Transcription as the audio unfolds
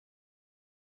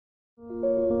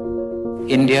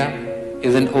India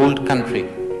is an old country,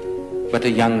 but a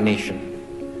young nation.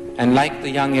 And like the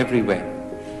young everywhere,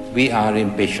 we are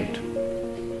impatient.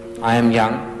 I am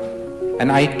young,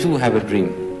 and I too have a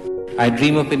dream. I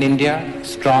dream of an India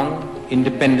strong,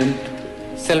 independent,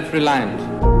 self-reliant.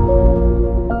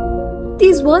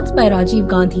 These words by Rajiv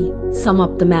Gandhi sum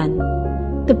up the man,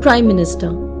 the Prime Minister,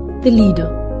 the leader,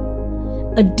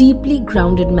 a deeply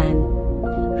grounded man.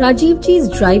 Rajiv Ji's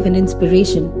drive and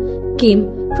inspiration came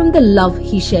from the love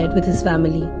he shared with his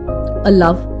family, a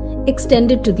love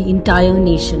extended to the entire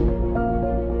nation.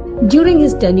 During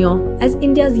his tenure as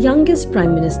India's youngest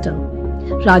Prime Minister,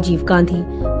 Rajiv Gandhi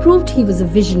proved he was a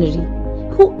visionary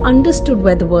who understood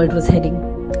where the world was heading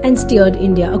and steered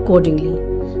India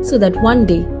accordingly, so that one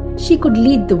day she could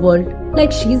lead the world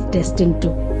like she is destined to.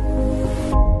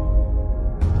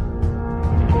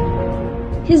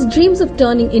 His dreams of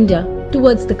turning India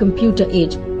towards the computer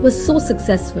age was so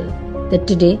successful that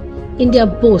today India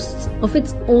boasts of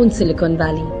its own Silicon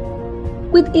Valley,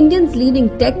 with Indians leading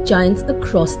tech giants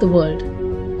across the world.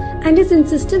 And his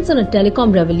insistence on a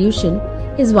telecom revolution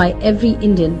is why every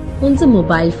Indian owns a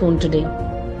mobile phone today.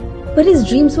 But his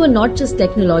dreams were not just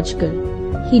technological.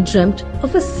 He dreamt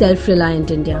of a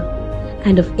self-reliant India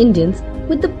and of Indians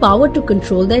with the power to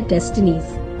control their destinies.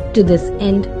 To this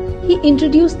end, he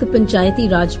introduced the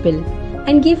Panchayati Raj Bill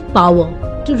and gave power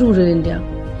to rural India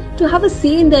to have a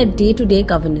say in their day-to-day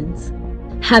governance.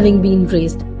 Having been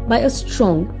raised by a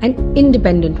strong and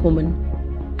independent woman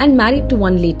and married to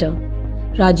one later,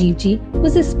 Rajiv Ji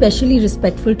was especially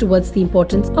respectful towards the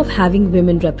importance of having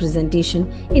women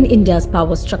representation in India's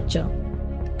power structure,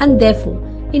 and therefore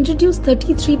introduced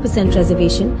 33%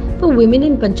 reservation for women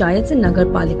in panchayats and nagar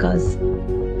palikas.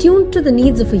 Tuned to the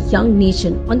needs of a young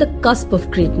nation on the cusp of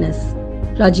greatness,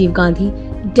 Rajiv Gandhi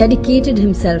dedicated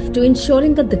himself to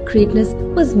ensuring that the greatness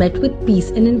was met with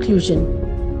peace and inclusion.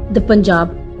 The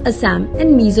Punjab, Assam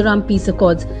and Mizoram peace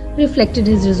accords reflected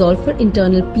his resolve for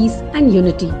internal peace and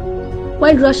unity,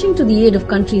 while rushing to the aid of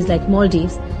countries like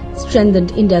Maldives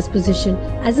strengthened India's position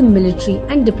as a military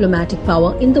and diplomatic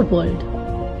power in the world.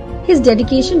 His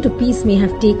dedication to peace may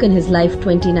have taken his life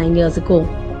 29 years ago,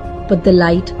 but the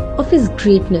light of his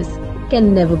greatness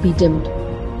can never be dimmed,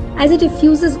 as it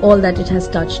diffuses all that it has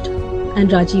touched, and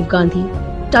Rajiv Gandhi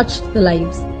touched the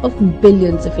lives of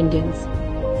billions of Indians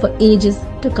for ages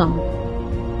to come.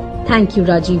 Thank you,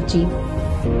 Rajiv Ji.